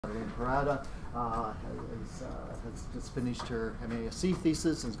Parada has just finished her MASC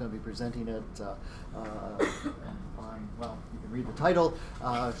thesis and is going to be presenting it on, well, you can read the title.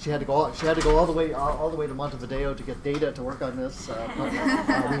 She had to go all the way to Montevideo to get data to work on this.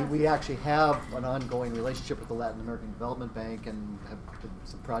 We actually have an ongoing relationship with the Latin American Development Bank and have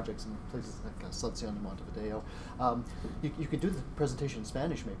some projects in places like Asunción and Montevideo. You could do the presentation in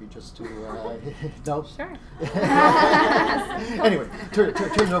Spanish, maybe, just to no. Sure. Anyway, turn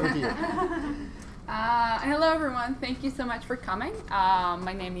it over to you. Hello everyone, thank you so much for coming.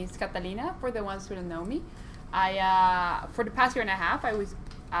 My name is Catalina, for the ones who don't know me. For the past year and a half,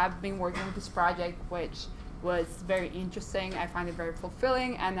 I've been working with this project, which was very interesting. I find it very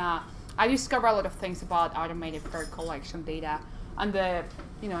fulfilling, and I discovered a lot of things about automated fare collection data and the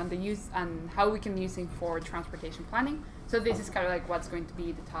use and how we can use it for transportation planning. So this is kind of like what's going to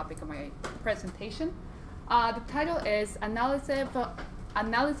be the topic of my presentation. The title is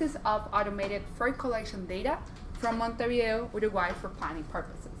Analysis of Automated Fare Collection Data from Montevideo, Uruguay for Planning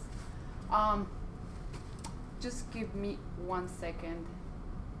Purposes. Just give me 1 second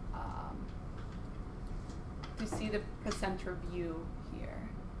to see the presenter view here.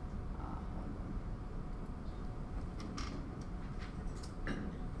 It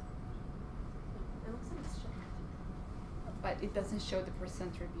looks like it's showing. But it doesn't show the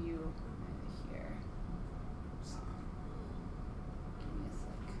presenter view here. Give me a sec.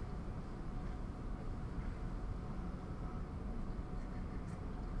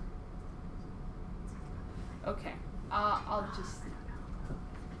 Okay, I'll just.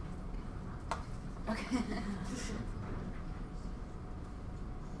 Okay.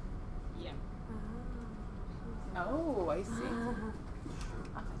 Yeah. Oh, I see. Oh.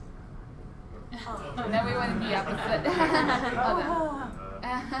 Now we want to be opposite.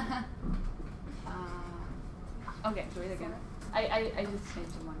 Okay, do it again. I just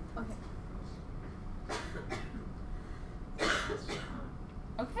changed one. Okay.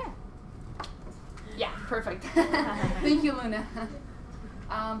 Okay. Yeah, perfect. Thank you, Luna.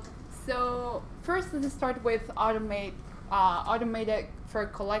 So first, let's start with automated fare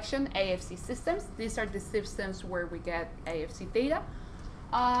collection, AFC systems. These are the systems where we get AFC data.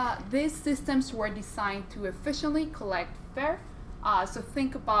 These systems were designed to efficiently collect fare. So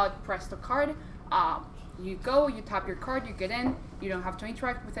think about Presto card. You go, you tap your card, you get in. You don't have to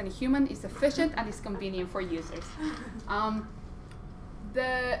interact with any human. It's efficient and it's convenient for users.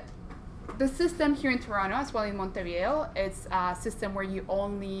 The system here in Toronto, as well in Montevideo, it's a system where you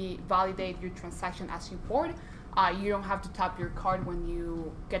only validate your transaction as you board. You don't have to tap your card when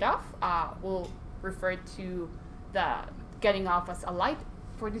you get off. We'll refer to the getting off as alight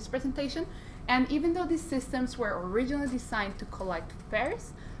for this presentation. And even though these systems were originally designed to collect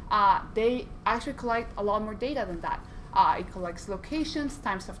fares, they actually collect a lot more data than that. It collects locations,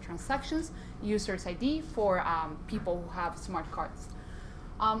 times of transactions, user's ID for people who have smart cards.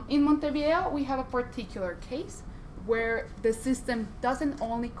 In Montevideo, we have a particular case where the system doesn't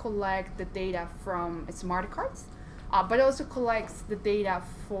only collect the data from smart cards, but also collects the data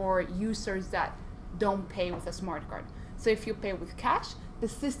for users that don't pay with a smart card. So if you pay with cash, the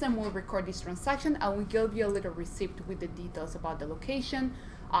system will record this transaction and will give you a little receipt with the details about the location,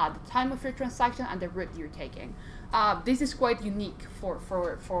 the time of your transaction, and the route you're taking. This is quite unique for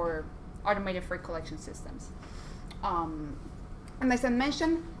automated fare collection systems. And as I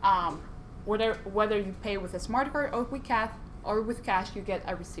mentioned, whether you pay with a smart card or with cash, you get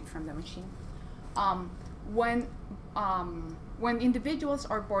a receipt from the machine. When individuals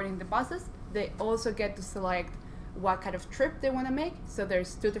are boarding the buses, they also get to select what kind of trip they want to make. So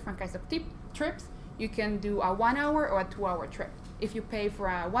there's two different kinds of trips. You can do a 1 hour or a 2 hour trip. If you pay for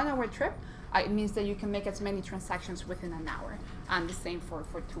a 1 hour trip, it means that you can make as many transactions within an hour, and the same for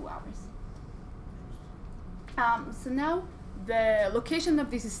 2 hours. So now, the location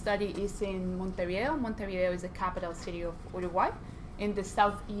of this study is in Montevideo. Montevideo is the capital city of Uruguay, in the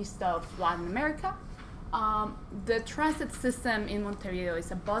southeast of Latin America. The transit system in Montevideo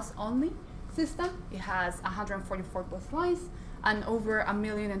is a bus-only system. It has 144 bus lines and over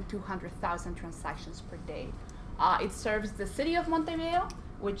 1,200,000 transactions per day. It serves the city of Montevideo,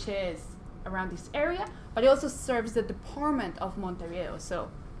 which is around this area, but it also serves the department of Montevideo, so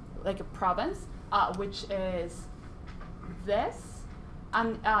like a province, which is this,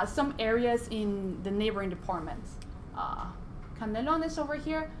 and some areas in the neighboring departments. Canelones over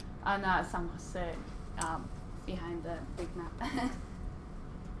here, and San Jose behind the big map.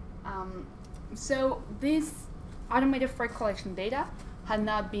 So this automated fare collection data had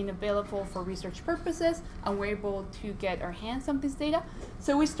not been available for research purposes, and we're able to get our hands on this data.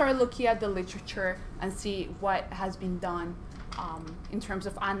 So we started looking at the literature and see what has been done in terms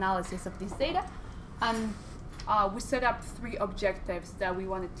of analysis of this data. And we set up 3 objectives that we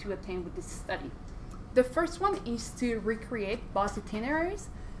wanted to attain with this study. The first one is to recreate bus itineraries.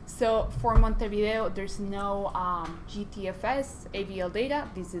 So for Montevideo, there's no GTFS AVL data.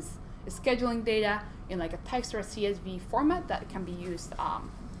 This is scheduling data in like a text or a CSV format that can be used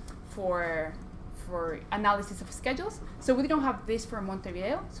for analysis of schedules. So we don't have this for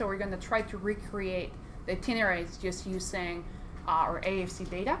Montevideo, so we're going to try to recreate the itineraries just using our AFC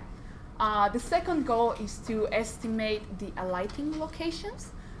data. The second goal is to estimate the alighting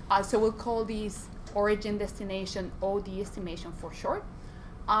locations. So we'll call these origin destination OD estimation for short.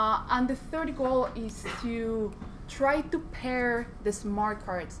 And the third goal is to try to pair the smart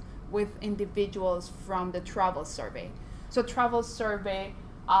cards with individuals from the travel survey. So travel survey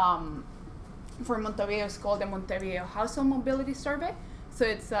for Montevideo is called the Montevideo Household Mobility Survey. So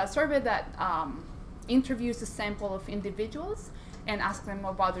it's a survey that interviews a sample of individuals and asks them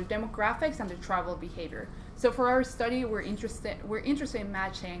about their demographics and their travel behavior. So for our study, we're interested in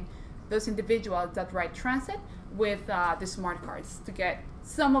matching those individuals that ride transit with the smart cards to get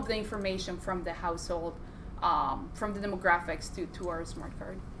some of the information from the household, from the demographics to our smart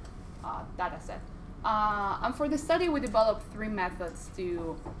card data set. And for the study, we developed 3 methods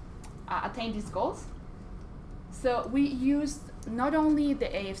to attain these goals. So we used not only the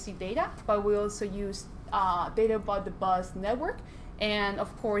AFC data, but we also used data about the bus network and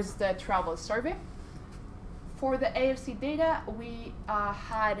of course the travel survey. For the AFC data, we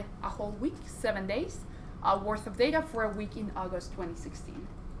had a whole week, 7 days worth of data for a week in August 2016.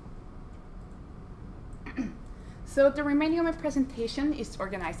 So the remaining of my presentation is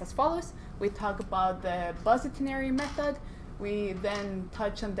organized as follows. We talk about the bus itinerary method, we then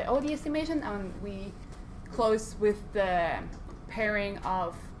touch on the OD estimation, and we close with the pairing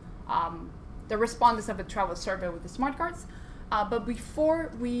of the respondents of the travel survey with the smart cards. But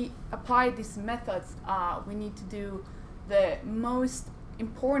before we apply these methods, we need to do the most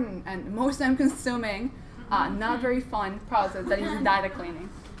important and most time-consuming, not very fun process, that is data cleaning.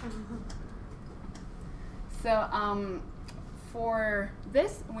 So for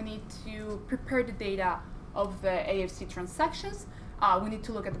this, we need to prepare the data of the AFC transactions. We need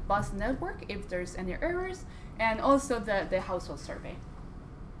to look at the bus network if there's any errors, and also the household survey.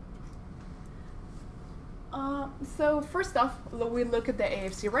 So first off, we look at the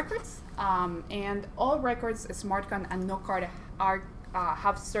AFC records, and all records, smart card and no card,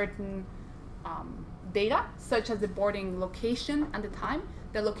 have certain data, such as the boarding location and the time.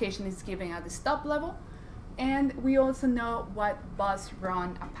 The location is given at the stop level, and we also know what bus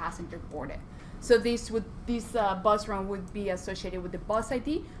run a passenger boarded. So this bus run would be associated with the bus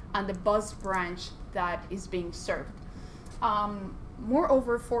ID and the bus branch that is being served.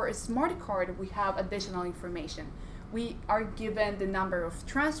 Moreover, for a smart card, we have additional information. We are given the number of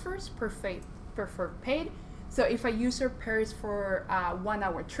transfers per paid. So if a user pays for a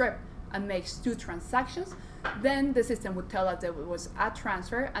 1-hour trip and makes 2 transactions, then the system would tell us that it was a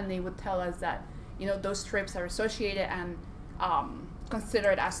transfer, and they would tell us that those trips are associated and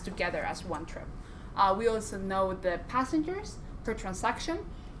considered as together as one trip. We also know the passengers per transaction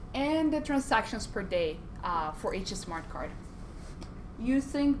and the transactions per day for each smart card.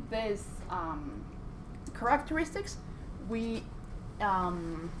 Using these characteristics, we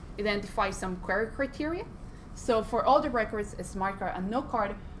identify some query criteria. So for all the records, a smart card and no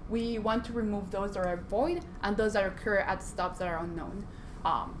card, we want to remove those that are void and those that occur at stops that are unknown.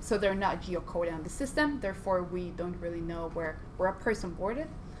 So they're not geocoded on the system, therefore we don't really know where a person boarded.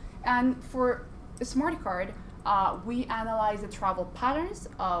 And for a smart card, we analyze the travel patterns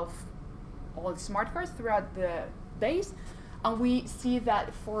of all the smart cards throughout the days, and we see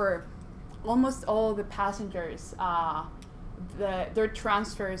that for almost all the passengers, their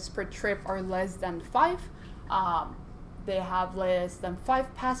transfers per trip are less than 5. They have less than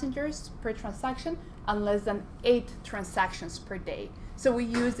 5 passengers per transaction and less than 8 transactions per day. So we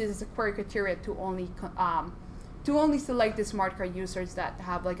use this as a query criteria to only select the smart card users that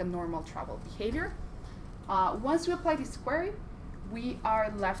have like a normal travel behavior. Once we apply this query, we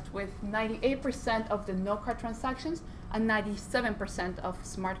are left with 98% of the no card transactions and 97% of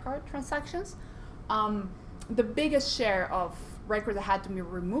smart card transactions. The biggest share of records that had to be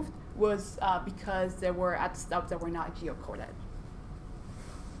removed was because they were at stops that were not geocoded.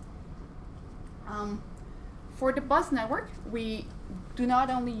 For the bus network, we do not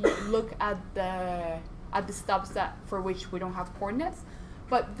only look at the stops for which we don't have coordinates,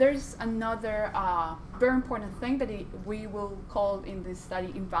 but there's another very important thing that we will call in this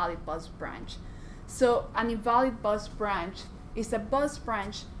study invalid bus branch. So an invalid bus branch is a bus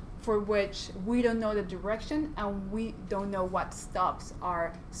branch for which we don't know the direction and we don't know what stops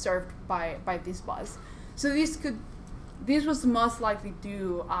are served by this bus. So this was most likely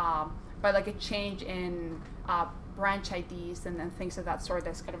due by like a change in branch IDs and things of that sort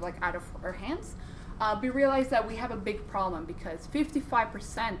that's kind of like out of our hands. We realized that we have a big problem because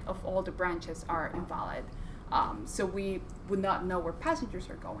 55% of all the branches are invalid. So we would not know where passengers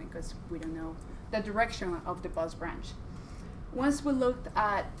are going because we don't know the direction of the bus branch. Once we looked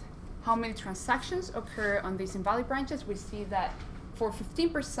at how many transactions occur on these invalid branches, we see that for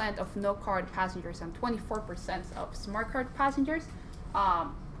 15% of no-card passengers and 24% of smart-card passengers,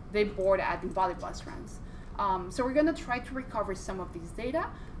 they board at invalid bus runs. So we're going to try to recover some of these data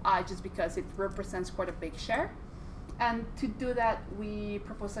just because it represents quite a big share. And to do that, we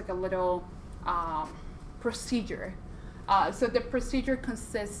propose like a little procedure. So the procedure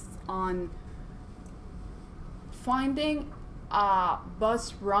consists on finding a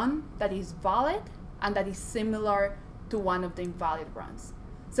bus run that is valid and that is similar to one of the invalid runs.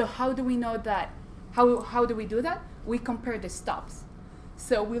 So how do we know that? How do we do that? We compare the stops.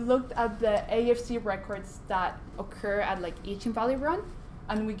 So we looked at the AFC records that occur at like each invalid run,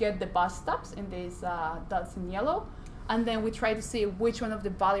 and we get the bus stops in these dots in yellow, and then we try to see which one of the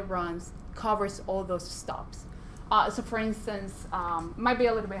valid runs covers all those stops. So for instance, might be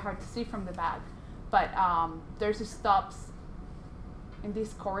a little bit hard to see from the back, but there's stops in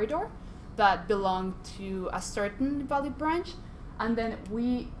this corridor that belong to a certain valid branch, and then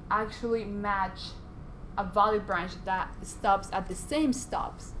we actually match a valid branch that stops at the same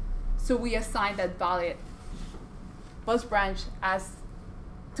stops. So we assign that valid bus branch as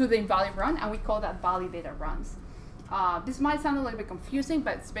to the invalid run, and we call that validated runs. This might sound a little bit confusing,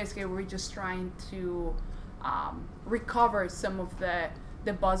 but it's basically we're just trying to recover some of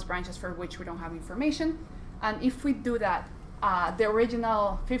the bus branches for which we don't have information. And if we do that, the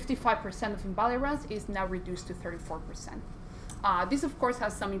original 55% of invalid runs is now reduced to 34%. This, of course,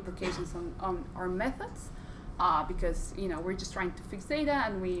 has some implications on our methods because we're just trying to fix data,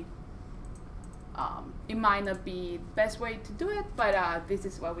 and it might not be the best way to do it, but this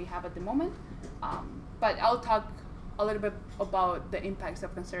is what we have at the moment. But I'll talk a little bit about the impacts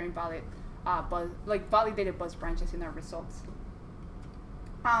of considering validated bus branches in our results.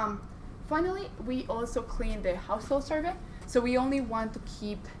 Finally, we also cleaned the household survey. So we only want to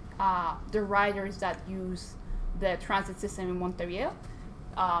keep the riders that use the transit system in Montevideo.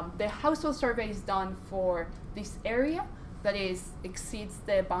 The household survey is done for this area that exceeds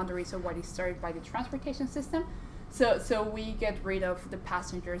the boundaries of what is served by the transportation system. So we get rid of the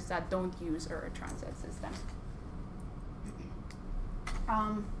passengers that don't use our transit system.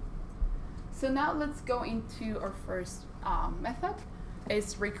 So now let's go into our first method.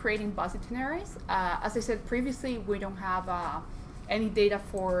 Is recreating bus itineraries. As I said previously, we don't have any data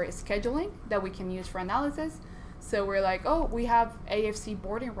for scheduling that we can use for analysis. So we're like, oh, we have AFC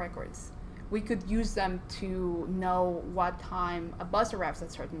boarding records. We could use them to know what time a bus arrives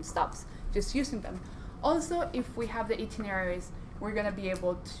at certain stops, just using them. Also, if we have the itineraries, we're going to be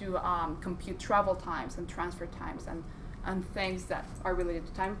able to compute travel times and transfer times and things that are related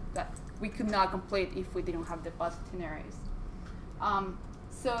to time that we could not complete if we didn't have the bus itineraries.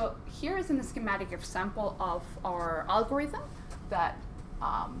 So here is a schematic example of our algorithm that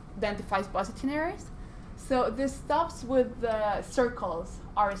identifies bus itineraries. So the stops with the circles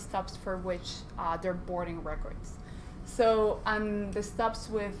are stops for which they're boarding records. So the stops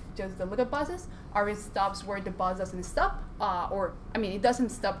with just the little buses are stops where the bus doesn't stop, it doesn't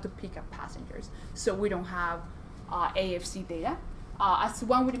stop to pick up passengers. So we don't have AFC data. As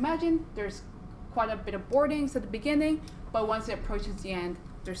one would imagine, there's quite a bit of boardings at the beginning, but once it approaches the end,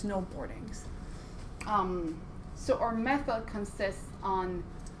 there's no boardings. So our method consists on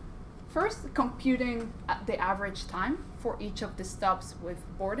first computing the average time for each of the stops with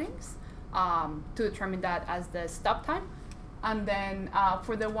boardings to determine that as the stop time. And then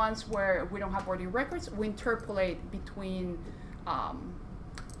for the ones where we don't have boarding records, we interpolate between,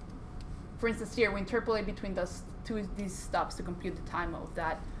 for instance here, we interpolate between these stops to compute the time of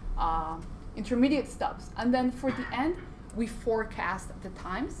that intermediate stops. And then for the end, we forecast the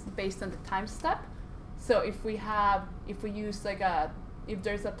times based on the time step. So if we use if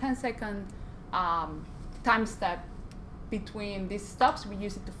there's a 10-second time step between these stops, we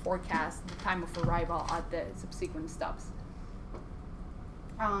use it to forecast the time of arrival at the subsequent stops.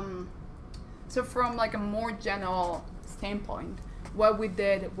 So from a more general standpoint, what we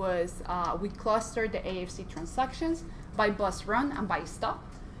did was we clustered the AFC transactions by bus run and by stop,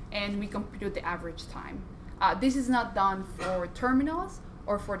 and we computed the average time. This is not done for terminals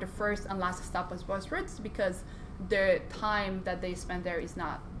or for the first and last stop as bus routes because the time that they spend there is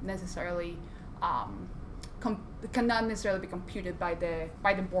not necessarily cannot necessarily be computed by the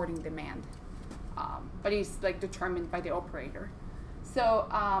boarding demand, but it's like determined by the operator. So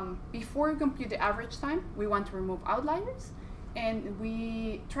before we compute the average time, we want to remove outliers, and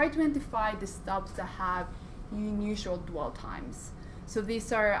we try to identify the stops that have unusual dwell times. So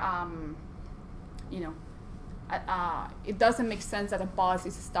these are, it doesn't make sense that a bus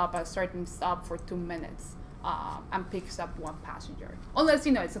is stopped at a certain stop for 2 minutes and picks up one passenger, unless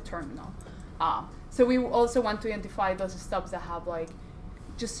it's a terminal. So we also want to identify those stops that have like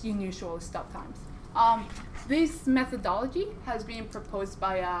just unusual stop times. This methodology has been proposed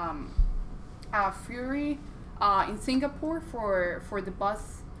by Fury in Singapore for the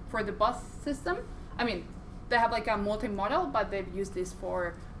bus system. I mean, they have like a multi-model, but they've used this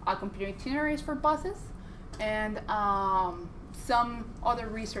for computing itineraries for buses. And some other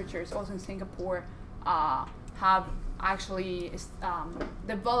researchers also in Singapore have actually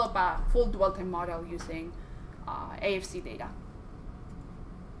developed a full dwell time model using AFC data.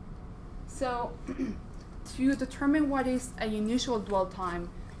 So to determine what is a unusual dwell time,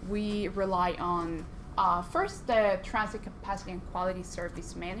 we rely on first the Transit Capacity and Quality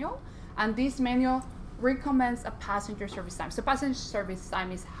Service Manual. And this manual recommends a passenger service time. So passenger service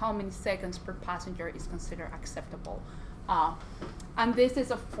time is how many seconds per passenger is considered acceptable. And this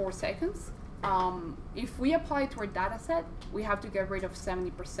is of 4 seconds. If we apply it to our data set, we have to get rid of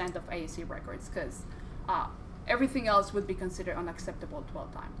 70% of AAC records because everything else would be considered unacceptable dwell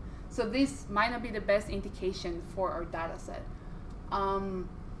time. So this might not be the best indication for our data set.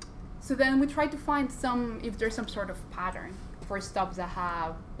 So then we try to find if there's some sort of pattern for stops that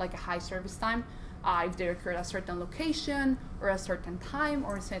have like a high service time, if they occur at a certain location or a certain time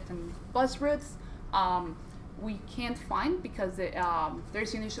or certain bus routes. We can't find because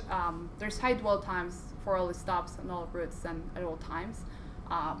there's high dwell times for all the stops on all routes and at all times.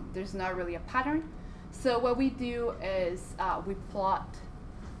 There's not really a pattern. So what we do is we plot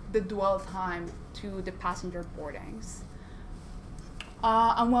the dwell time to the passenger boardings.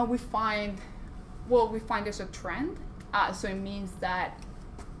 And what we find, there's a trend. So it means that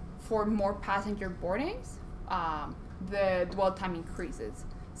for more passenger boardings, the dwell time increases.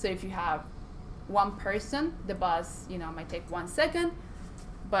 So if you have one person, the bus, might take 1 second,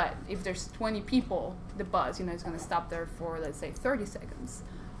 but if there's 20 people, the bus, is going to stop there for, let's say, 30 seconds.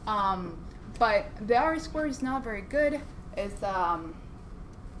 But the R-square is not very good. It's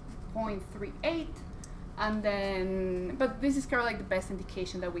 0.38, and then, but this is kind of like the best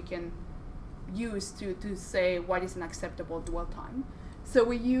indication that we can use to say what is an acceptable dwell time. So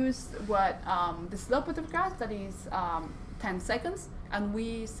we use the slope of the graph, that is 10 seconds, and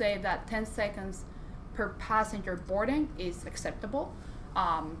we say that 10 seconds per passenger boarding is acceptable.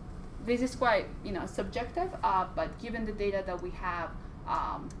 This is quite subjective, but given the data that we have,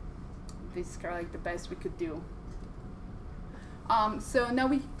 this is kind of like the best we could do. So now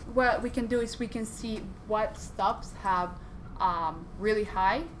what we can do is we can see what stops have really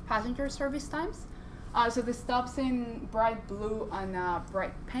high passenger service times. So the stops in bright blue and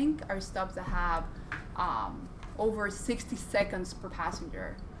bright pink are stops that have over 60 seconds per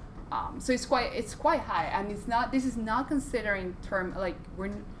passenger. So it's quite high, and this is not considering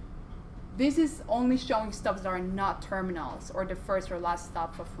this is only showing stops that are not terminals or the first or last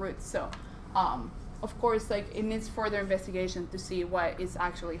stop of routes. So of course, it needs further investigation to see what is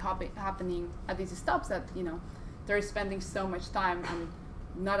actually happening at these stops that they're spending so much time and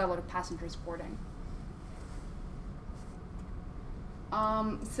not a lot of passengers boarding.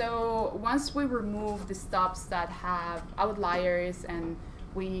 So once we remove the stops that have outliers and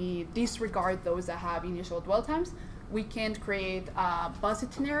we disregard those that have initial dwell times, we can create bus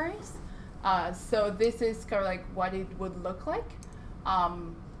itineraries. So this is kind of like what it would look like.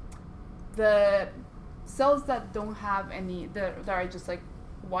 The cells that don't have any, that are just like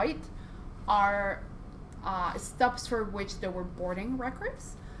white, are stops for which there were boarding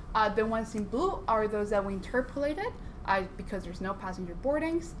records. The ones in blue are those that we interpolated because there's no passenger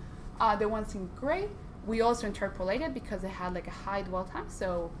boardings. The ones in gray, we also interpolated because they had like a high dwell time,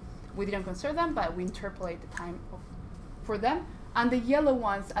 so we didn't consider them, but we interpolate the time for them. And the yellow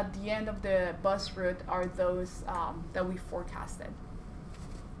ones at the end of the bus route are those that we forecasted.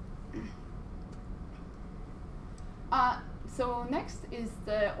 So next is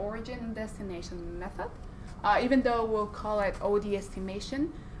the origin and destination method. Even though we'll call it OD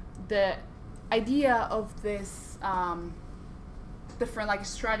estimation, the idea of this different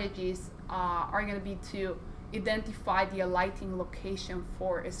strategies are going to be to identify the alighting location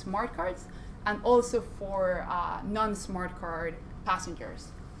for smart cards and also for non-smart card passengers.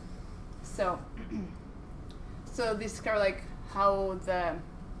 So So this is kind of like how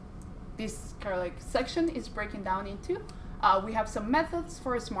this kind of like section is breaking down into. We have some methods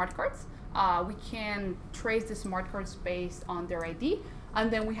for smart cards. We can trace the smart cards based on their ID, and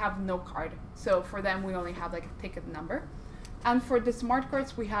then we have no card. So for them, we only have like a ticket number. And for the smart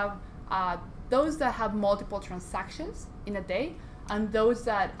cards, we have those that have multiple transactions in a day, and those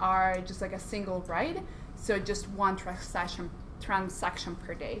that are just like a single ride, so just one transaction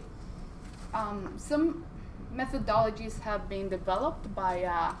per day. Some methodologies have been developed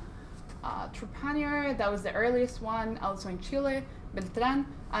by Trepanier, that was the earliest one, also in Chile, Beltran,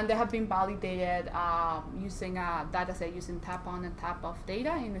 and they have been validated using a dataset using tap-on and tap-off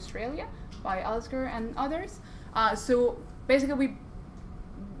data in Australia by Oscar and others. So basically,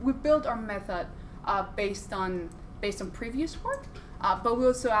 we built our method based on previous work, but we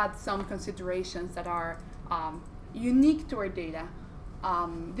also add some considerations that are unique to our data.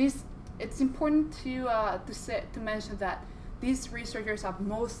 It's important to mention that these researchers have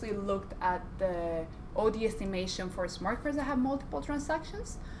mostly looked at the OD estimation for smart cards that have multiple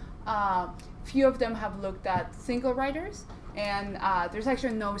transactions. Few of them have looked at single riders, and there's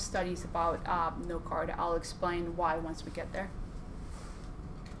actually no studies about no card. I'll explain why once we get there.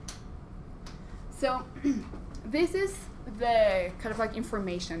 So this is the kind of like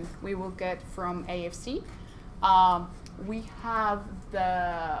information we will get from AFC. We have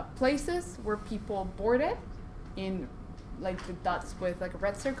the places where people boarded in like the dots with like a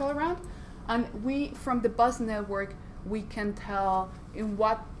red circle around. And from the bus network, we can tell in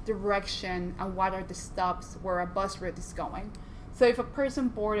what direction and what are the stops where a bus route is going. So if a person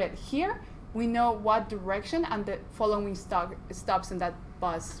boarded here, we know what direction and the following stops in that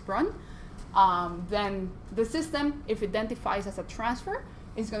bus run. Then the system, if it identifies as a transfer,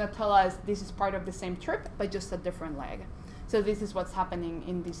 is going to tell us this is part of the same trip, but just a different leg. So this is what's happening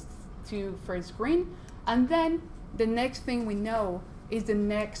in these two first green. And then the next thing we know is the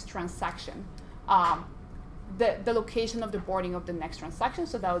next transaction, the location of the boarding of the next transaction.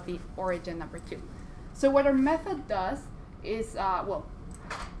 So that would be origin number 2. So what our method does is, what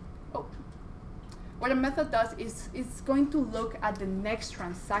a method does is it's going to look at the next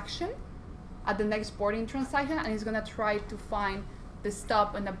transaction, at the next boarding transaction, and it's going to try to find the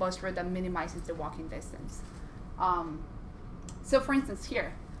stop on the bus route that minimizes the walking distance. So for instance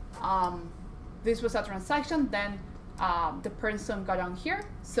here, this was a transaction, then the person got on here,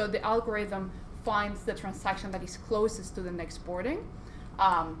 so the algorithm finds the transaction that is closest to the next boarding.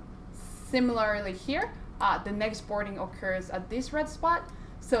 Similarly here, the next boarding occurs at this red spot,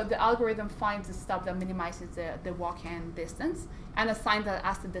 so the algorithm finds the stop that minimizes the walk-in distance and assigns that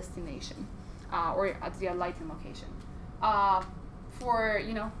as the destination or at the alighting location.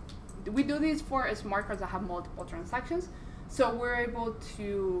 We do this for smart cards that have multiple transactions, so we're able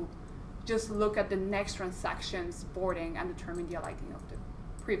to just look at the next transaction's boarding and determine the alighting of the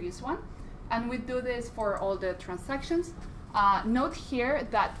previous one. And we do this for all the transactions. Note here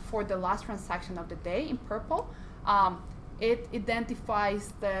that for the last transaction of the day in purple, it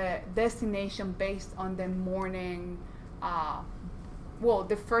identifies the destination based on the morning,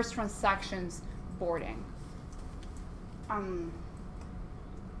 the first transaction's boarding.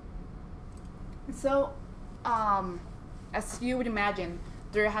 As you would imagine,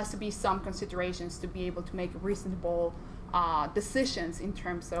 there has to be some considerations to be able to make reasonable decisions in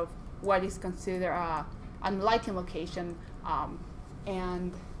terms of what is considered an alighting location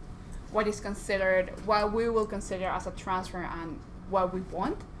and what is considered, what we will consider as a transfer and what we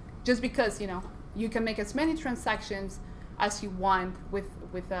want. Just because you can make as many transactions as you want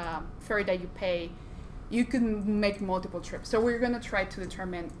with a fare that you pay, you can make multiple trips. So we're going to try to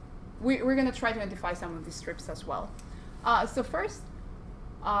determine, we're going to try to identify some of these trips as well. So first,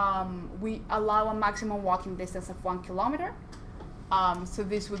 we allow a maximum walking distance of 1 kilometer. So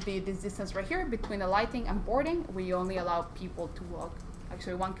this would be this distance right here between alighting and boarding. We only allow people to walk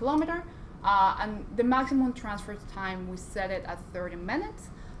actually 1 kilometer. And the maximum transfer time, we set it at 30 minutes.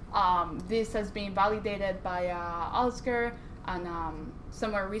 This has been validated by Oscar and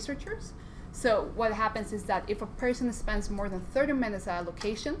some other researchers. So what happens is that if a person spends more than 30 minutes at a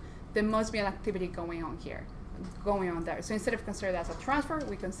location, there must be an activity going on there. So instead of consider that as a transfer,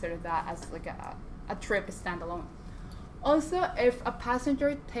 we consider that as like a trip standalone. Also, if a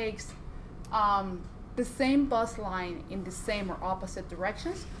passenger takes the same bus line in the same or opposite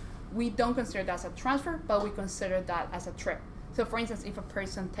directions, we don't consider that as a transfer, but we consider that as a trip. So for instance, if a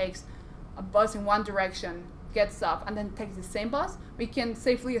person takes a bus in one direction, gets up, and then takes the same bus, we can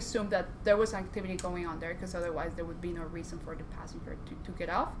safely assume that there was an activity going on there, because otherwise there would be no reason for the passenger to get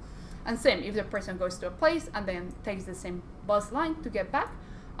off. And same, if the person goes to a place and then takes the same bus line to get back,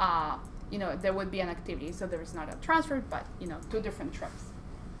 there would be an activity. So there is not a transfer, but 2 different trips.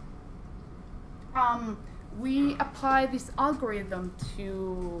 We apply this algorithm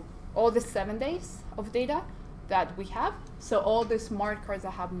to all the 7 days of data that we have. So all the smart cards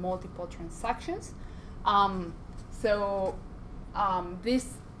that have multiple transactions.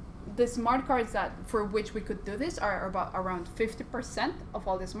 The smart cards for which we could do this are around 50% of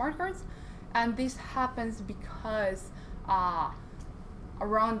all the smart cards. And this happens because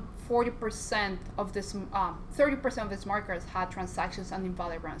around 40% of this, 30% of the smart cards had transactions and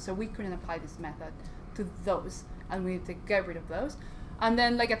invalid runs. So we couldn't apply this method to those, and we need to get rid of those. And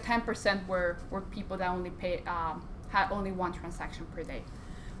then like a 10% were people that only had only 1 transaction per day.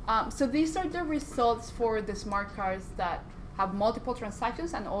 So these are the results for the smart cards that have multiple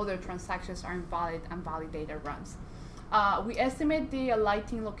transactions and all their transactions are invalid and valid data runs. We estimate the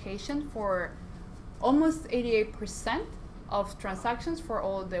alighting location for almost 88% of transactions for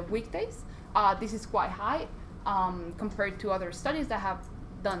all the weekdays. This is quite high compared to other studies that have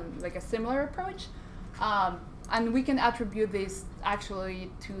done like a similar approach. And we can attribute this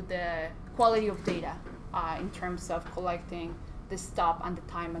actually to the quality of data in terms of collecting the stop and the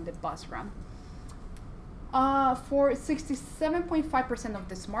time and the bus run. For 67.5% of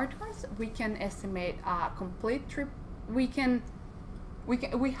the smart cards, we can estimate complete trip. We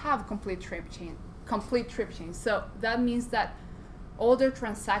have complete trip chain. So that means that all their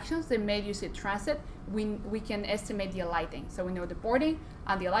transactions they made using transit, we can estimate the alighting. So we know the boarding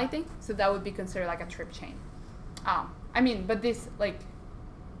and the alighting. So that would be considered like a trip chain. But this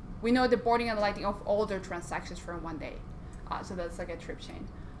we know the boarding and alighting of all their transactions from 1 day. So that's like a trip chain.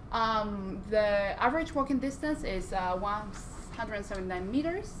 The average walking distance is 179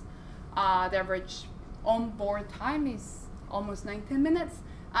 meters. The average on-board time is almost 19 minutes,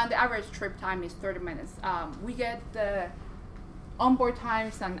 and the average trip time is 30 minutes. We get the on-board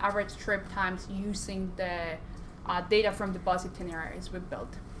times and average trip times using the data from the bus itineraries we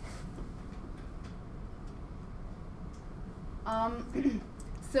built.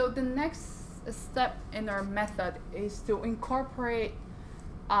 So the next step in our method is to incorporate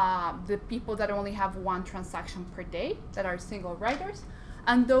the people that only have 1 transaction per day, that are single riders,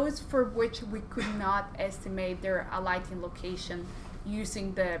 and those for which we could not estimate their alighting location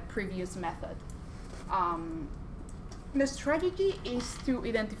using the previous method. The strategy is to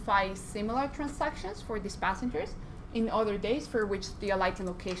identify similar transactions for these passengers in other days for which the alighting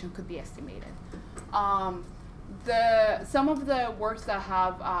location could be estimated. Some of the works that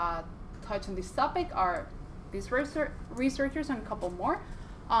have touched on this topic are these researchers and a couple more.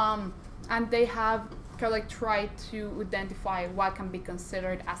 And they have kind of tried to identify what can be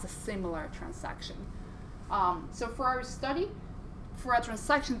considered as a similar transaction. So for our study, for a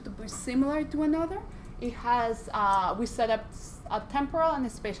transaction to be similar to another, it has we set up a temporal and a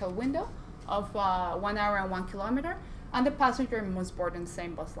spatial window of 1 hour and 1 kilometer, and the passenger must board on the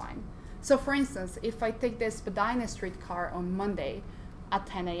same bus line. So for instance, if I take the Spadina streetcar on Monday at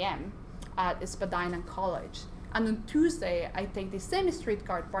 10 a.m. at Spadina College, and on Tuesday, I take the same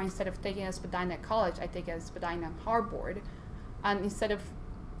streetcar, but instead of taking a Spadina College, I take a Spadina Harbord. And instead of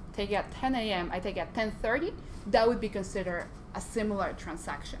taking at 10 a.m., I take at 10:30, that would be considered a similar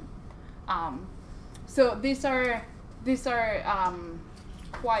transaction. So these are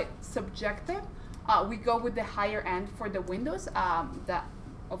quite subjective. We go with the higher end for the windows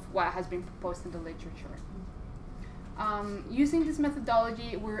of what has been proposed in the literature. Using this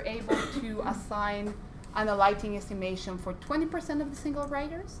methodology, we're able to assign an alighting estimation for 20% of the single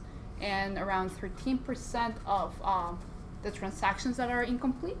riders and around 13% of the transactions that are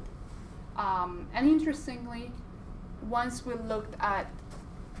incomplete. And interestingly, once we looked at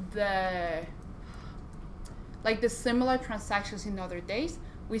the similar transactions in other days,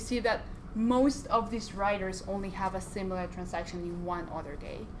 we see that most of these riders only have a similar transaction in 1 other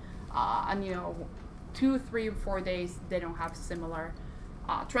day. And 2, 3, 4 days, they don't have similar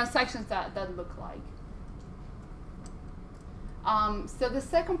transactions that look like. So the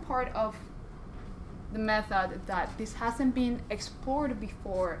second part of the method that this hasn't been explored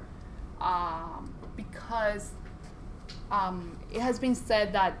before because it has been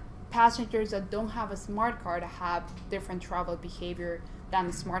said that passengers that don't have a smart card have different travel behavior than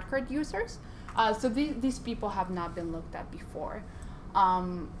the smart card users. So these people have not been looked at before.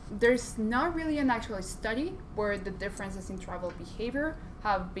 There's not really an actual study where the differences in travel behavior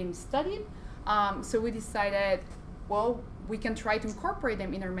have been studied. So we decided, well, we can try to incorporate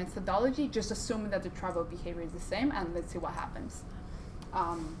them in our methodology, just assuming that the travel behavior is the same, and let's see what happens.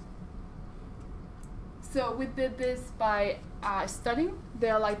 So we did this by studying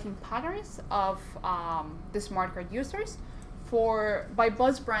the alighting patterns of the smart card users by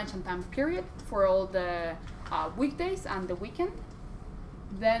bus branch and time period for all the weekdays and the weekend.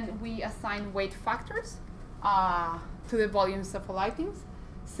 Then we assign weight factors to the volumes of alightings.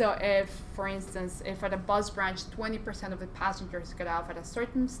 So if, for instance, if at a bus branch 20% of the passengers get off at a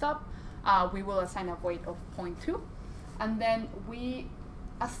certain stop, we will assign a weight of 0.2. And then we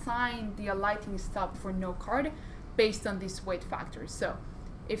assign the alighting stop for no card based on these weight factors. So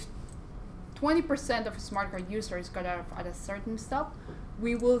if 20% of smart card users got off at a certain stop,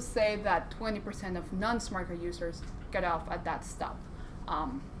 we will say that 20% of non-smart card users get off at that stop.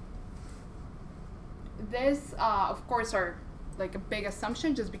 This, of course, are like a big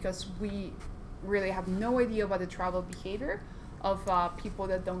assumption just because we really have no idea about the travel behavior of people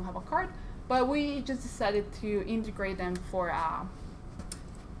that don't have a card, but we just decided to integrate them for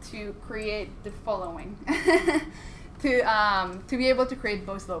to create the following to be able to create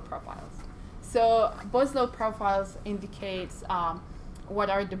bus load profiles. So bus load profiles indicates what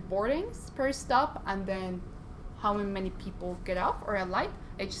are the boardings per stop and then how many people get off or alight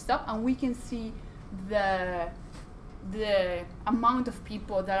each stop, and we can see the amount of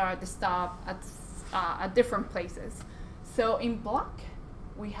people that are at the stop at different places. So in black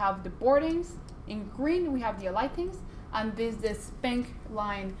we have the boardings, in green we have the alightings, and this pink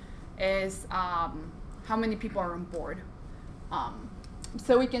line is how many people are on board.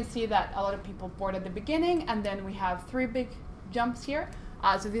 So we can see that a lot of people board at the beginning, and then we have 3 big jumps here.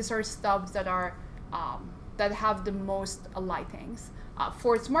 So these are stops that are that have the most alightings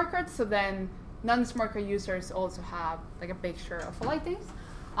for smart cards. So then non-smart card users also have like a big share of alightings.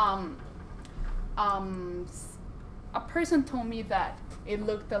 A person told me that it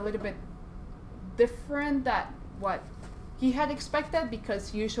looked a little bit different than what he had expected,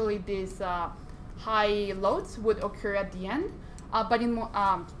 because usually these high loads would occur at the end, but in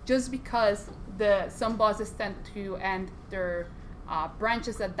just because some buses tend to end their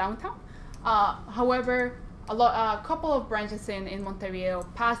branches at downtown. However, a couple of branches in Montevideo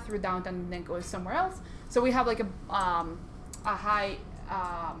pass through downtown and then go somewhere else. So we have like a high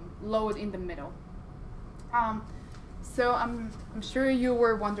load in the middle. So I'm sure you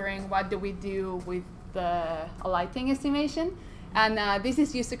were wondering, what do we do with the alighting estimation? And this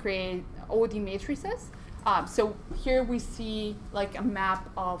is used to create OD matrices. So here we see like a map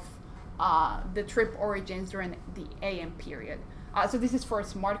of the trip origins during the AM period. So this is for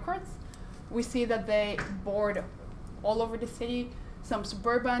smart cards. We see that they board all over the city, some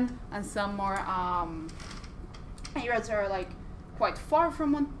suburban and some more areas that are like quite far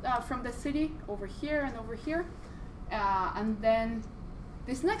from the city, over here and over here. And then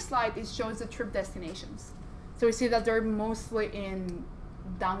this next slide shows the trip destinations. So we see that they're mostly in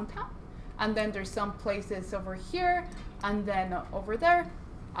downtown, and then there's some places over here and then over there.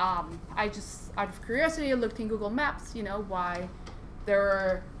 I just, out of curiosity, looked in Google Maps, you know, why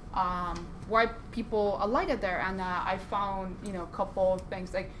people alighted there, and I found, you know, a couple of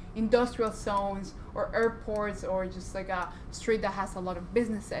things like industrial zones or airports or just like a street that has a lot of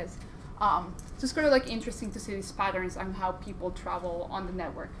businesses. So it's kind of like interesting to see these patterns and how people travel on the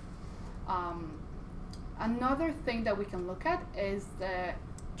network. Another thing that we can look at is the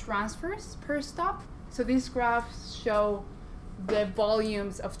transfers per stop. So these graphs show the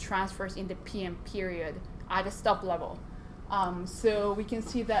volumes of transfers in the PM period at a stop level. So we can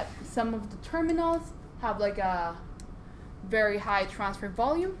see that some of the terminals have like a very high transfer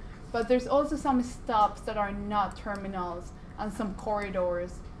volume, but there's also some stops that are not terminals and some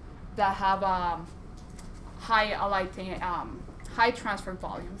corridors that have high alighting, high transfer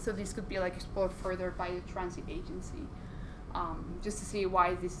volume. So this could be like explored further by the transit agency, just to see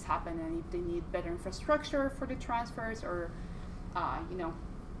why this is happening and if they need better infrastructure for the transfers, or you know,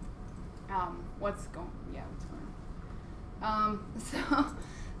 what's going on. So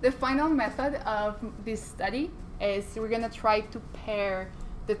the final method of this study is we're gonna try to pair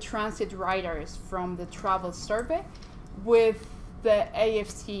the transit riders from the travel survey with the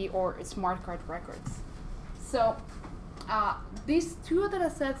AFC or smart card records. So these two data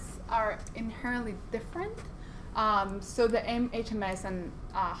sets are inherently different. So the HMS and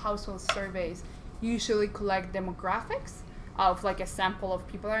household surveys usually collect demographics of like a sample of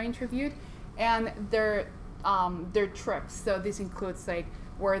people that are interviewed and their trips. So this includes like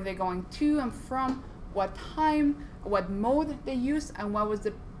where they're going to and from, what time, what mode they use, and what was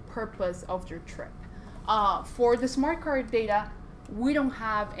the purpose of their trip. For the smart card data, we don't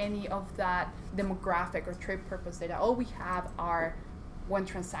have any of that demographic or trip purpose data. All we have are when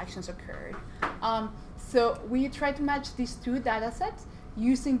transactions occurred. So we try to match these two data sets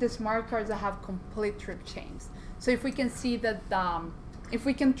using the smart cards that have complete trip chains. So if we can see that if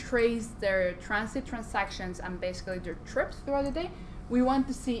we can trace their transit transactions and basically their trips throughout the day, we want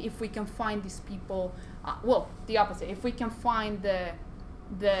to see if we can find these people, well, the opposite, if we can find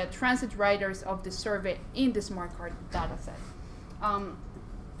the transit riders of the survey in the smart card data set.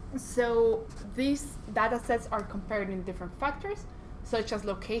 So these data sets are compared in different factors, such as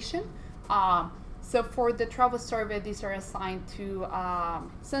location. So for the travel survey, these are assigned to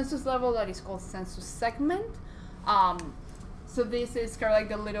census level that is called census segment. So this is kind of like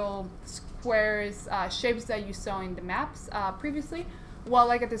the little squares, shapes that you saw in the maps previously. While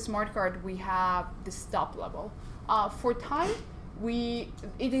like at the smart card, we have the stop level. For time,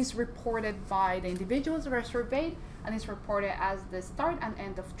 it is reported by the individuals that are surveyed, and it's reported as the start and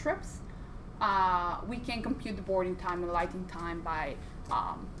end of trips. We can compute the boarding time and alighting time by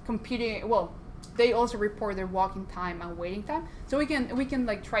computing, well, they also report their walking time and waiting time. So we can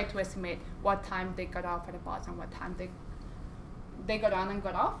like try to estimate what time they got off at the bus and what time they got on and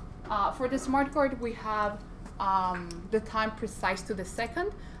got off. For the smart card, we have the time precise to the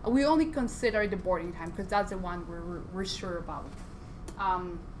second. We only consider the boarding time because that's the one we're sure about.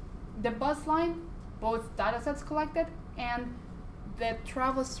 The bus line, both data sets collected, and the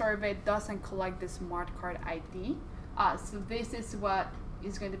travel survey doesn't collect the smart card ID. So this is what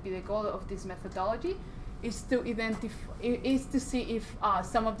is going to be the goal of this methodology, is to see if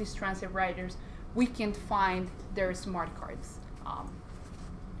some of these transit riders, we can find their smart cards.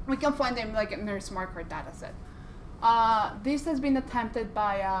 We can find them like in their smart card data set. This has been attempted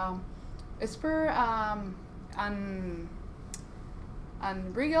by Spur and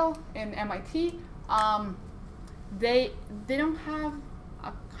Riegel in MIT. They don't have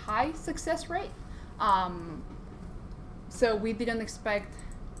a high success rate. So we didn't expect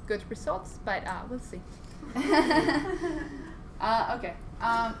good results, but we'll see. Okay,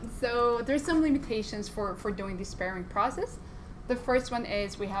 so there's some limitations for doing this pairing process. The first one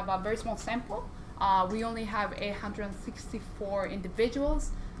is we have a very small sample. We only have 864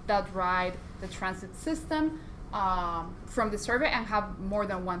 individuals that ride the transit system from the survey and have more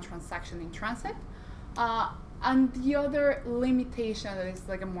than one transaction in transit. And the other limitation that is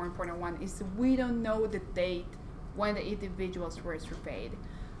like a more important one is we don't know the date when the individuals were surveyed.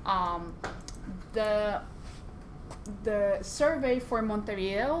 The survey for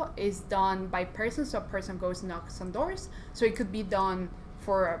Montevideo is done by person, so a person goes and knocks on doors. So it could be done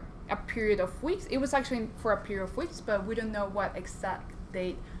for a period of weeks. It was actually for a period of weeks, but we don't know what exact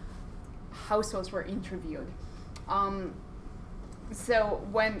date households were interviewed. So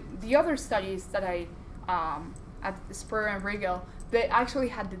when the other studies that I at Spur and Riegel, they actually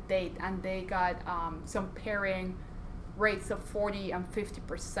had the date, and they got some pairing rates of 40 and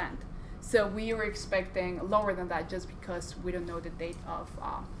 50%. So we were expecting lower than that just because we don't know the date of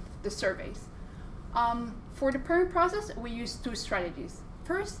the surveys. For the pairing process, we use two strategies.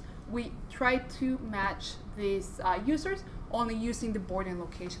 First, we try to match these users only using the boarding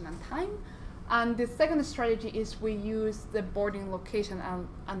location and time. And the second strategy is we use the boarding location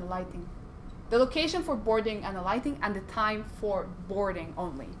and alighting. The location for boarding and alighting, and the time for boarding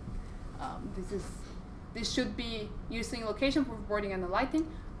only. This should be using location for boarding and alighting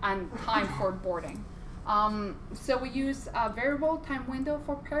and time for boarding. So we use a variable time window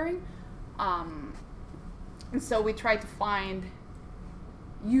for pairing. And so we try to find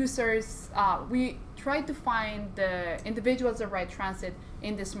users, we try to find the individuals that ride transit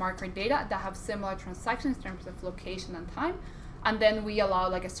in the smart card data that have similar transactions in terms of location and time. And then we allow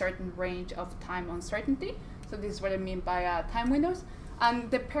like a certain range of time uncertainty. So this is what I mean by time windows.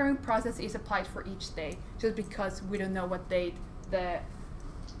 And the pairing process is applied for each day, just because we don't know what date the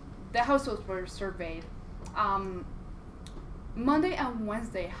households were surveyed. Monday and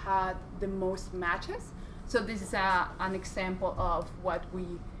Wednesday had the most matches. So this is an example of what we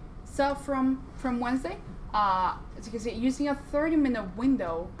saw from Wednesday. As you can see, using a 30-minute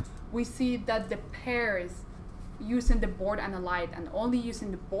window, we see that the pairs using the board and alight and only using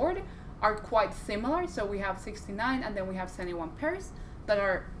the board are quite similar. So we have 69 and then we have 71 pairs that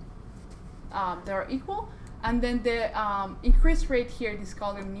are equal. And then the increase rate here, this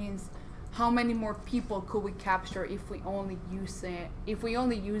column means how many more people could we capture if we only use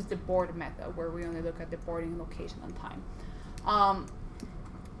the board method, where we only look at the boarding location and time.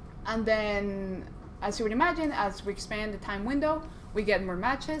 And then, as you would imagine, as we expand the time window, we get more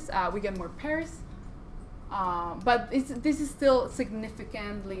matches, we get more pairs. But this is still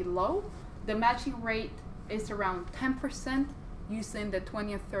significantly low. The matching rate is around 10% using the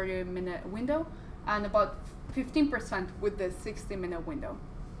 20 and 30-minute window, and about 15% with the 60-minute window.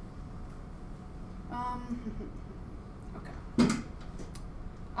 Okay.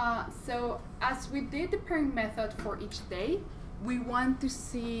 So as we did the pairing method for each day, we want to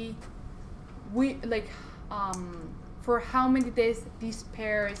see for how many days these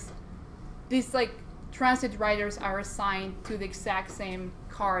pairs, these like transit riders are assigned to the exact same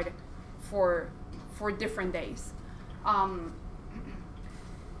card for different days.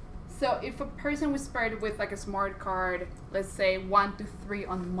 So if a person was paired with like a smart card, let's say 1 to 3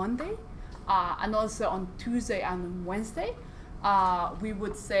 on Monday, and also on Tuesday and on Wednesday, we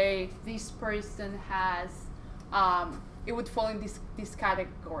would say this person has, it would fall in this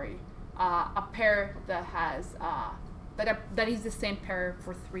category, a pair that has, that is the same pair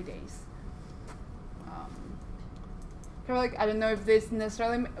for 3 days. Like, I don't know if this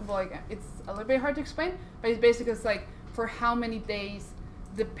necessarily, like, it's a little bit hard to explain, but it's basically like for how many days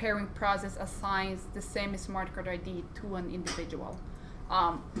the pairing process assigns the same smart card ID to an individual.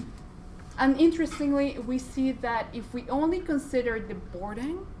 And interestingly, we see that if we only consider the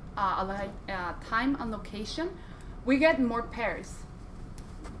boarding, time and location, we get more pairs.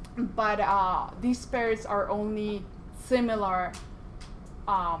 But these pairs are only similar,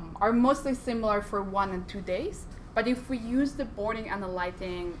 are mostly similar for 1 and 2 days. But if we use the boarding and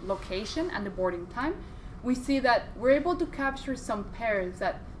alighting location and the boarding time, we see that we're able to capture some pairs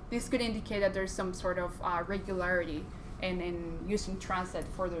that this could indicate that there's some sort of regularity in using transit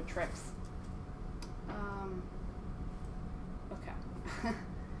for their trips. Okay.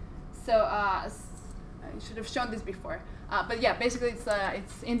 So I should have shown this before. But yeah, basically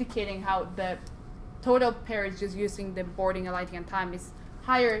it's indicating how the total pairs just using the boarding, alighting, and time is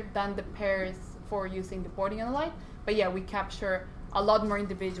higher than the pairs for using the boarding and alight. But yeah, we capture a lot more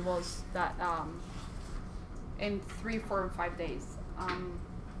individuals that in 3, 4, and 5 days.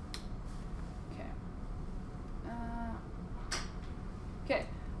 Okay.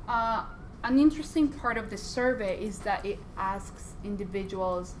 An interesting part of the survey is that it asks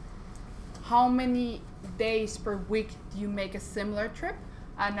individuals how many days per week do you make a similar trip,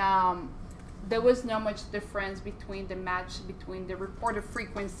 and there was not much difference between the match between the reported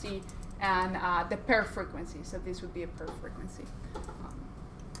frequency and the pair frequency. So this would be a pair frequency.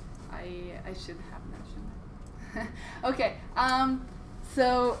 I should have mentioned that. Okay.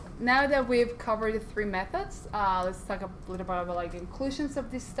 So now that we've covered the 3 methods, let's talk a little bit about like the inclusions of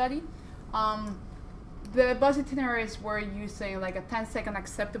this study. The bus itineraries were using like a 10-second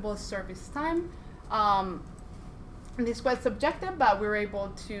acceptable service time. And this was subjective, but we were able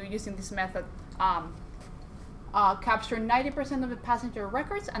to, using this method, capture 90% of the passenger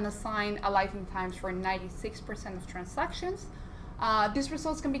records and assign alighting times for 96% of transactions. These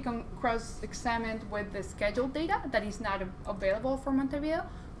results can be cross-examined with the scheduled data that is not available for Montevideo,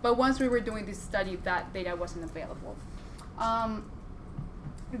 but once we were doing this study, that data wasn't available.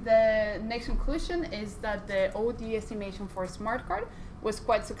 The next conclusion is that the OD estimation for smartcard was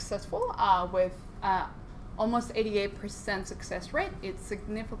quite successful with almost 88% success rate. It's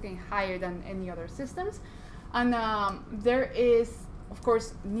significantly higher than any other systems. And there is, of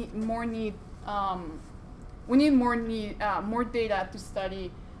course, more data to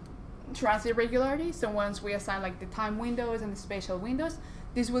study transit regularity. So once we assign like the time windows and the spatial windows,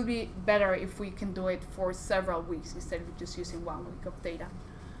 this will be better if we can do it for several weeks instead of just using 1 week of data.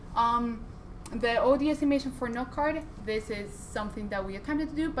 The OD estimation for no card, this is something that we attempted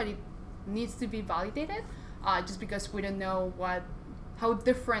to do, but it needs to be validated just because we don't know how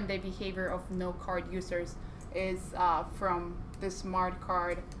different the behavior of no card users is from the smart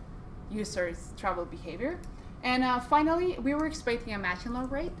card users' travel behavior. And finally, we were expecting a matching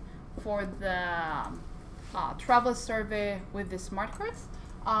load rate for the travel survey with the smart cards.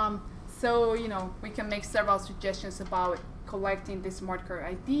 So, you know, we can make several suggestions about collecting the smart card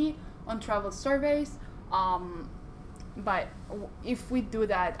ID on travel surveys. But if we do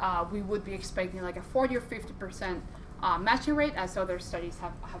that, we would be expecting like a 40 or 50% matching rate, as other studies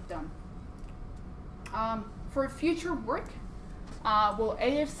have done. For future work, well,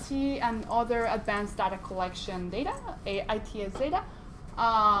 AFC and other advanced data collection data, ITS data,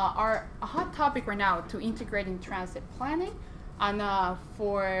 are a hot topic right now to integrate in transit planning and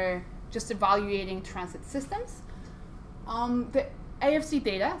for just evaluating transit systems. The AFC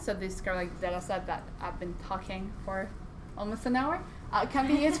data, so this is kind of like data set that I've been talking for almost an hour, can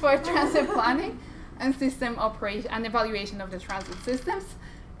be used for transit planning and system operation and evaluation of the transit systems.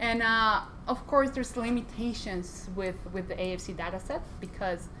 And of course, there's limitations with the AFC data set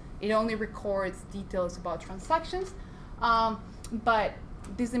because it only records details about transactions. But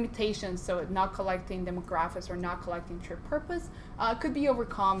these limitations, so not collecting demographics or not collecting trip purpose, could be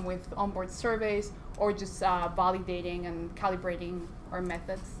overcome with onboard surveys or just validating and calibrating our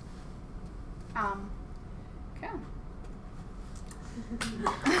methods. Okay.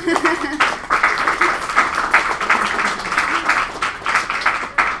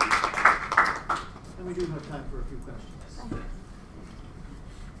 we do have time for a few questions.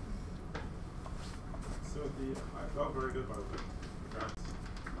 So I felt very good about it. Congrats.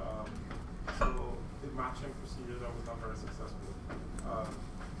 So the matching procedure that was not very successful.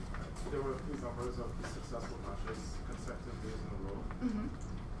 There were a few numbers of the successful matches consecutive days in a row. Mm-hmm.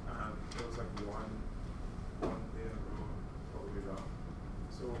 And there was like one day in a row all the way down.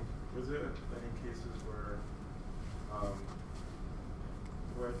 So was there any cases where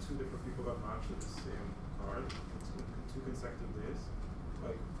two different people got matched with the same card in two consecutive days?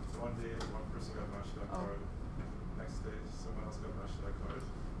 Like one day one person got matched to that card, next day someone else got matched to that card.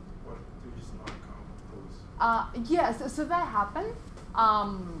 Or do you just not count those? Yes, so that happened.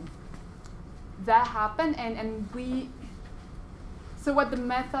 And we, so what the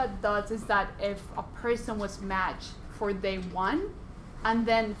method does is that if a person was matched for day 1, and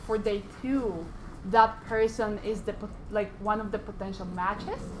then for day 2, that person is one of the potential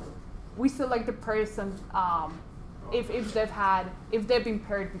matches, we select the person if they've been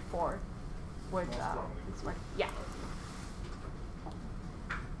paired before with yeah.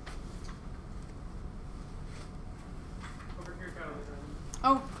 Over here, Catalina.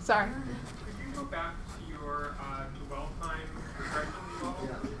 Oh, sorry. Could you go back to your dwell time regression model?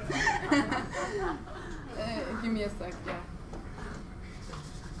 Give me a sec, yeah.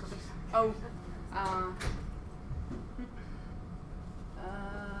 Oh,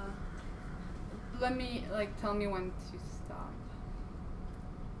 let me, tell me when to stop.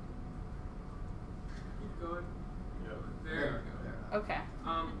 Keep going. Yeah. There we go. Okay.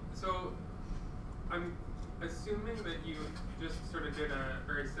 So I'm assuming that you just sort of did a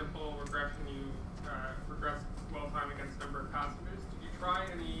very simple regression. You regressed dwell time against number of passengers. Did you try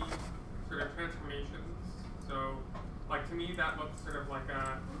any sort of transformations? So, to me, that looks sort of like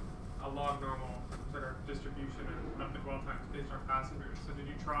a log normal sort of distribution of the dwell times based on passengers. So did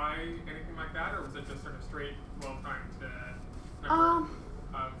you try anything like that, or was it just sort of straight dwell time to number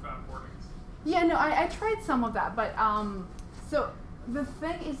of boardings? Yeah, no, I tried some of that, but so the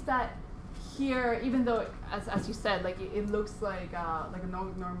thing is that here, even though as you said, it looks like a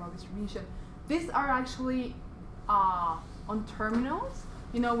normal distribution, these are actually on terminals.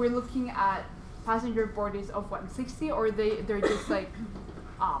 We're looking at passenger boardings of 160, or they're just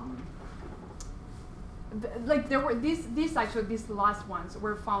there were these last ones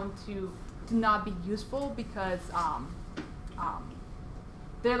were found to not be useful because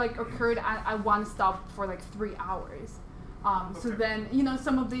they occurred at one stop for 3 hours. So then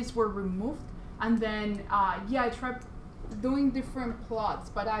some of these were removed, and then I tried doing different plots,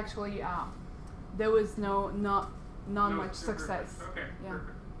 but actually there was not much success. Okay. Yeah.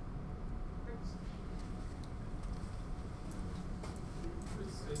 Perfect. Thanks.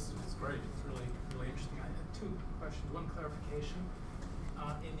 It's great. It's really interesting. I had 2 questions. One clarification.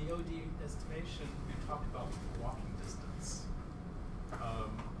 In the OD estimation, we talked about walking distance.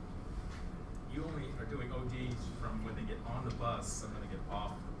 You only are doing ODs from when they get on the bus and when they get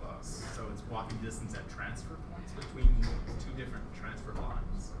off the bus. So it's walking distance at transfer points between 2 different transfer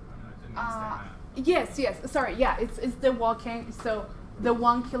lines. I didn't understand that. Yes. Sorry. Yeah, it's the walking. So the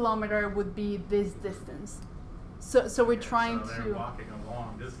 1 kilometer would be this distance. So we're trying so they're walking a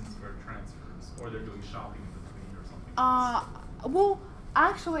long distance for transfers, or they're doing shopping in between or something else. Well,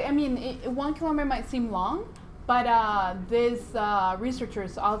 actually, 1 kilometer might seem long, but these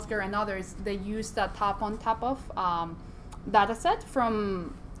researchers, Alzger and others, they used a top-on-top of dataset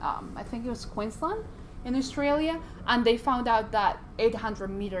from, I think it was Queensland in Australia, and they found out that 800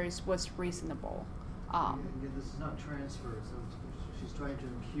 meters was reasonable. Again, this is not transfer, so she's trying to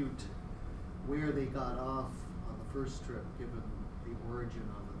impute where they got off on the first trip, given the origin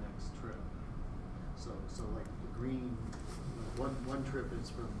on the next trip. So like the green, one trip is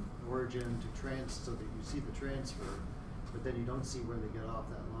from origin to so that you see the transfer, but then you don't see where they get off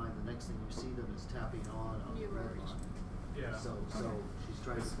that line. The next thing you see them is tapping on the red line. Yeah. So she's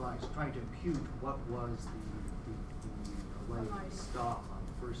trying to impute what was the way stop on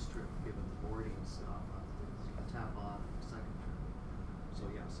the first trip, given the boarding stop on the tap on the second trip. So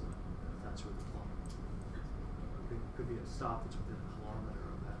that's where the kilometer. Could be a stop that's within a kilometer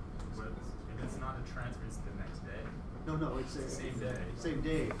of that. But if it's not a transfer, it's the next day. No, it's a Same day. Same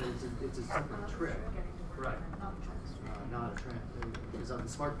day, but it's a separate trip. Right. Not a because on the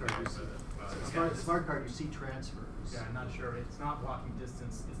smart card you see Okay. smart card you see transfers. Yeah, I'm not sure. It's not walking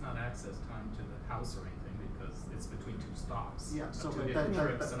distance. It's not access time to the house or anything because it's between 2 stops. Yeah, so 2 but different that-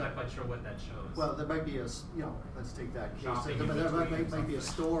 trips. that- I'm not quite sure what that shows. Well, there might be let's take that case. Shopping There in might between be a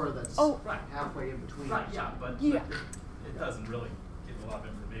something. store that's Right. halfway in between. Right, yeah, but Yeah. it doesn't really give a lot of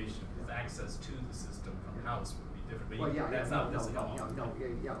information because access to the system from the house would be different. But Well, yeah, that's no, not no, this at all.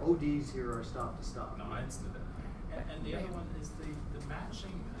 yeah, ODs here are stop to stop. No, I understand that. And the other one is the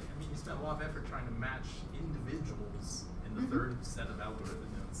matching. I mean, you spent a lot of effort trying to match individuals in the third set of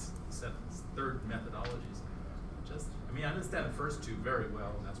algorithms, third methodologies. I mean, I understand the first two very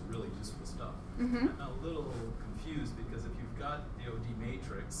well, and that's really useful stuff. I'm a little confused because if you've got the OD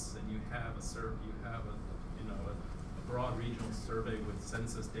matrix and you have a broad regional survey with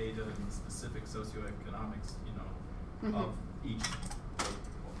census data and specific socioeconomics, of each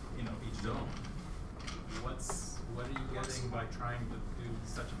zone, what are you getting by trying to do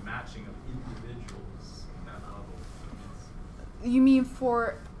such a matching of individuals at that level? You mean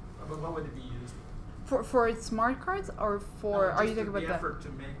for What would it be used for smart cards or for? No, are you just talking about the effort to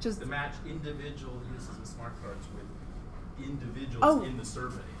make to match individual uses of smart cards with individuals in the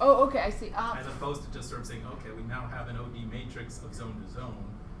survey? Oh, okay, I see. As opposed to just sort of saying, okay, we now have an OD matrix of zone to zone.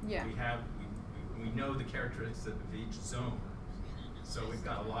 Yeah. We know the characteristics of each zone. So we've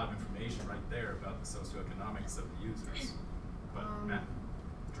got a lot of information right there about the socioeconomics of the users. But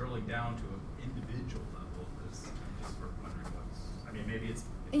drilling down to an individual level, I'm just sort of wondering I mean, maybe it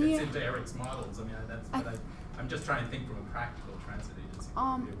fits into Eric's models. I mean, I'm just trying to think from a practical transit agency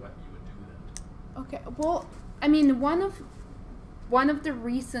point of view what you would do then. Okay, well, I mean, one of the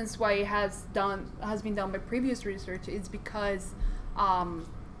reasons why it has been done by previous research is because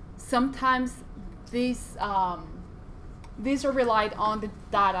sometimes these are relied on the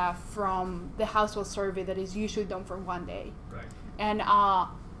data from the household survey that is usually done for 1 day. Right. And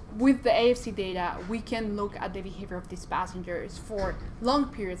with the AFC data, we can look at the behavior of these passengers for long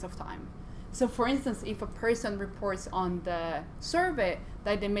periods of time. So for instance, if a person reports on the survey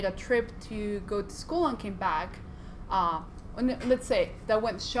that they made a trip to go to school and came back, let's say that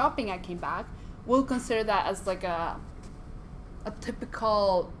went shopping and came back, we'll consider that as like a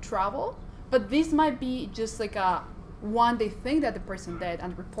typical travel. But this might be just like a one-day thing that the person did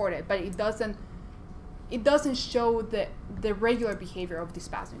and reported, but it doesn't show the regular behavior of this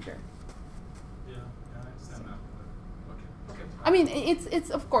passenger. Yeah, I understand that. Okay. I mean, it's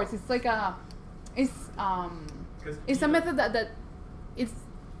of course it's like it's a method that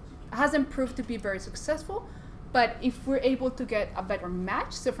hasn't proved to be very successful, but if we're able to get a better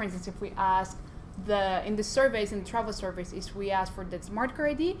match, so for instance, if we ask in the surveys, in the travel surveys, if we ask for the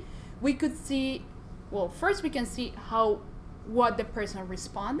smartcard ID, we could see, well, first we can see what the person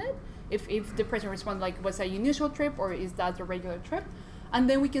responded. If the person responded like, was a unusual trip or is that a regular trip? And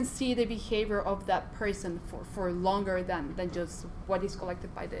then we can see the behavior of that person for longer than just what is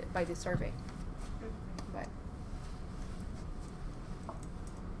collected by the survey. But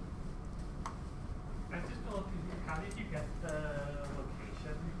I'm just going to how did you get the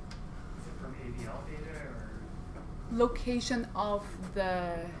location? Is it from AVL data or? Location of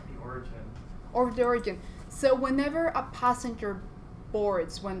the origin. Or the origin. So whenever a passenger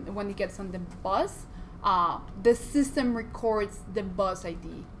boards, when he gets on the bus, the system records the bus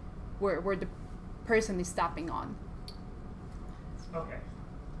ID where the person is tapping on. Okay.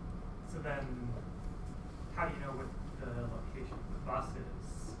 So then, how do you know what the location of the bus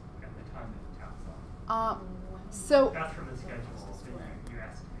is at the time that it taps on? So that's from the schedule that you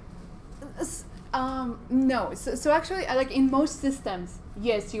estimated. No. So actually, like in most systems,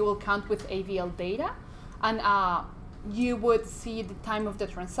 yes, you will count with AVL data, and you would see the time of the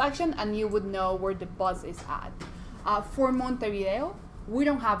transaction, and you would know where the bus is at. For Montevideo, we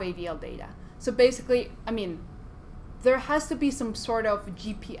don't have AVL data. So basically, I mean, there has to be some sort of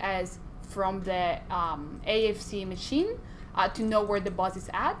GPS from the AFC machine to know where the bus is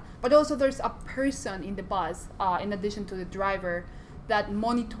at. But also there's a person in the bus, in addition to the driver, that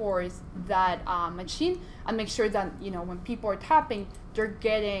monitors that machine and makes sure that, you know, when people are tapping, they're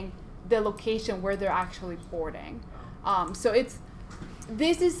getting the location where they're actually boarding. So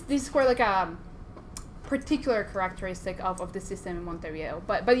this is quite like a particular characteristic of the system in Montevideo.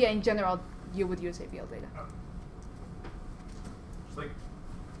 But yeah, in general, you would use AVL data. Just like,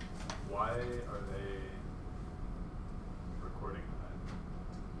 why are they recording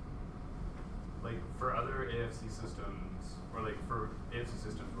that? Like for other AFC systems, or like for AFC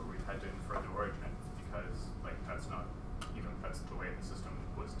systems where we've had to infer the origin, because like that's the way the system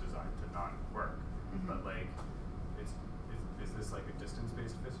was designed to not work. But like, is this like a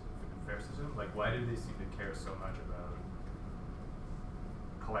distance-based fare system? Like, why do they seem to care so much about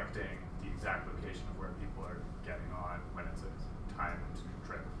collecting the exact location of where people are getting on when it's a timed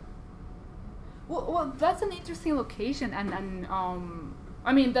trip? Well, that's an interesting location, and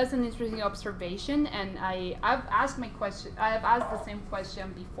I mean, that's an interesting observation, and I've asked the same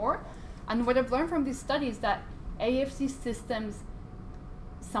question before, and what I've learned from this study is that AFC systems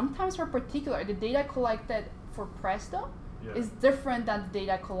sometimes are particular. The data collected for Presto Yeah. is different than the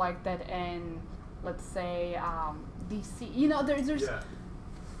data collected in, let's say, DC. You know, there's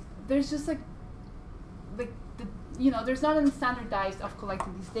just like the there's not a standardized of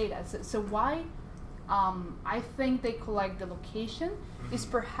collecting these data. So why I think they collect the location is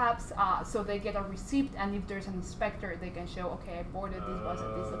perhaps so they get a receipt, and if there's an inspector, they can show, okay, I boarded this bus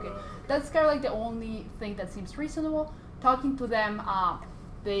at this location. That's kind of like the only thing that seems reasonable. Talking to them,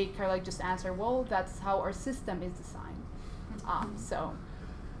 they kind of like just answer, well, that's how our system is designed. So.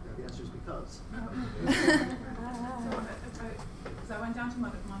 The answer is because. So I went down to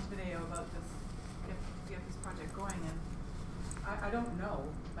Montevideo about this, get this project going, and I don't know,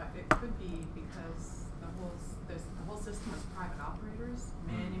 but it could be because the whole system is private operators,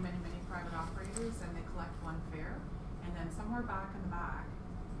 many private operators, and they collect one fare, and then somewhere back in the back,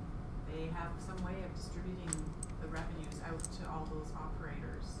 they have some way of distributing the revenues out to all those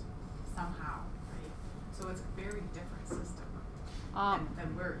operators somehow, right? So it's a very different system than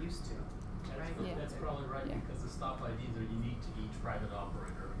we're used to, right? That's probably right, because the stop IDs are unique to each private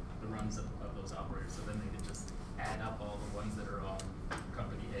operator, the runs of those operators, so then they can just add up all the ones that are on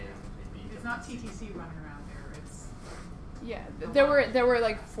company A and company B. It's not TTC running around there, it's... Yeah, there were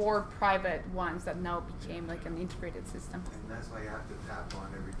like 4 private ones that now became like an integrated system. And that's why you have to tap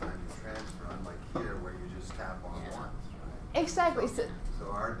on every time you transfer, unlike here where you just tap on once, right? Exactly. So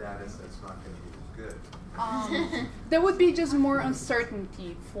our data set's not going to be as good. There would be just more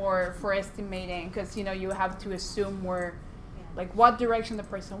uncertainty for estimating, because you have to assume where, like, what direction the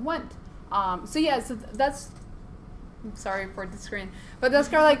person went. So that's. I'm sorry for the screen, but that's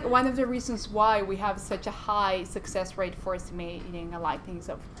kind of like one of the reasons why we have such a high success rate for estimating alightings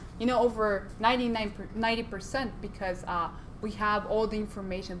of, over 90%, because we have all the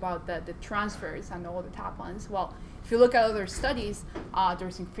information about the transfers and all the tap-ons. Well, if you look at other studies,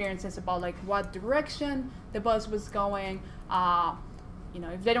 there's inferences about like what direction the bus was going.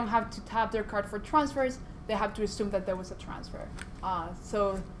 If they don't have to tap their card for transfers, they have to assume that there was a transfer.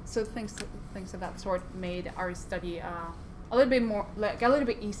 So things of that sort made our study a little bit more, like a little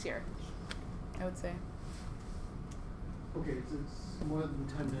bit easier, I would say. Okay, it's more than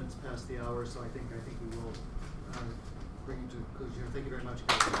 10 minutes past the hour, so I think we will bring it to conclusion. Thank you very much,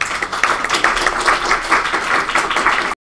 guys.